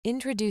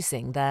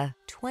Introducing the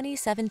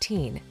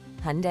 2017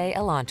 Hyundai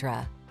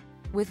Elantra.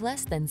 With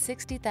less than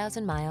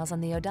 60,000 miles on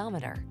the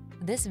odometer,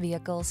 this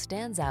vehicle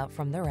stands out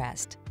from the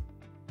rest.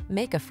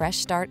 Make a fresh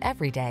start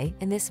every day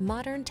in this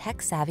modern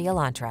tech-savvy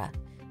Elantra.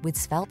 With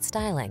svelte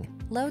styling,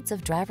 loads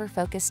of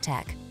driver-focused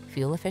tech,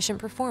 fuel-efficient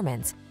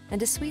performance,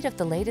 and a suite of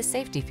the latest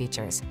safety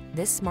features,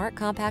 this smart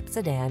compact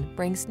sedan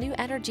brings new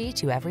energy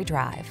to every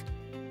drive.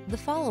 The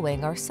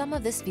following are some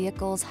of this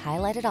vehicle's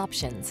highlighted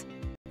options: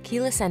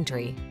 keyless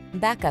entry,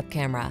 backup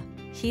camera,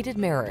 heated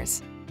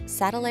mirrors,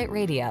 satellite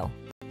radio,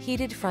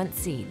 heated front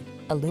seat,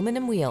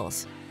 aluminum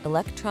wheels,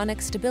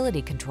 electronic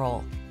stability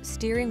control,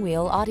 steering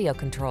wheel audio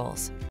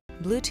controls,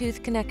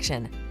 Bluetooth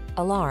connection,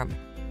 alarm.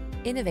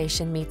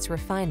 Innovation meets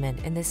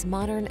refinement in this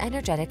modern,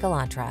 energetic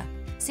Elantra.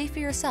 See for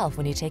yourself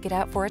when you take it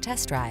out for a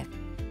test drive.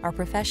 Our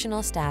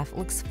professional staff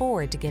looks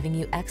forward to giving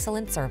you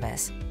excellent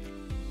service.